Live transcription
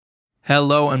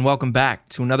Hello and welcome back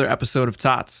to another episode of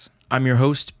Tots. I'm your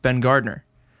host, Ben Gardner.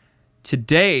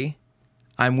 Today,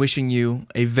 I'm wishing you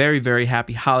a very, very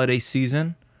happy holiday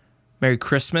season. Merry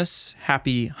Christmas,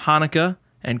 Happy Hanukkah,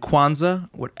 and Kwanzaa,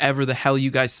 whatever the hell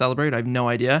you guys celebrate. I have no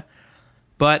idea.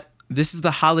 But this is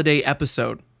the holiday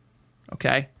episode,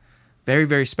 okay? Very,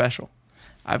 very special.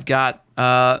 I've got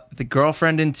the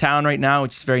girlfriend in town right now,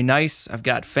 which is very nice. I've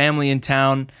got family in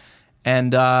town.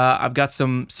 And I've got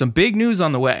some big news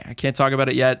on the way. I can't talk about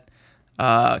it yet,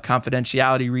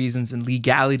 confidentiality reasons and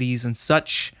legalities and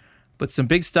such, but some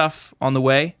big stuff on the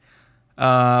way.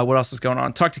 What else is going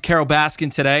on? Talked to Carol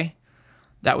Baskin today.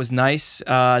 That was nice.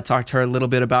 Talked to her a little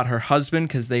bit about her husband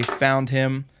because they found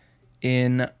him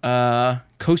in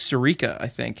Costa Rica, I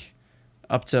think,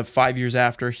 up to 5 years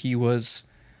after he was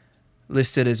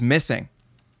listed as missing.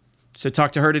 So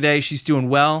talked to her today. She's doing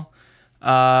well.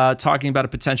 Talking about a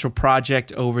potential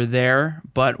project over there,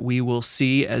 but we will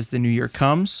see as the new year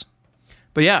comes.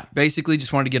 But yeah, basically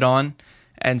just wanted to get on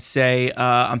and say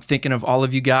I'm thinking of all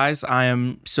of you guys. I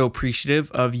am so appreciative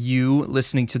of you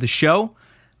listening to the show,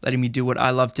 letting me do what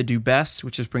I love to do best,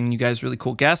 which is bringing you guys really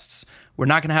cool guests. We're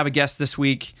not going to have a guest this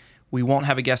week. We won't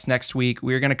have a guest next week.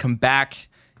 We're going to come back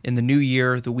in the new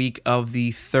year, the week of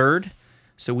the 3rd.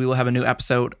 So we will have a new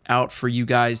episode out for you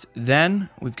guys then.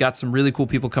 We've got some really cool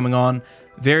people coming on.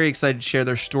 Very excited to share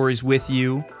their stories with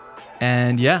you.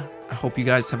 And yeah, I hope you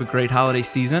guys have a great holiday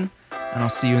season, and I'll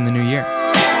see you in the new year.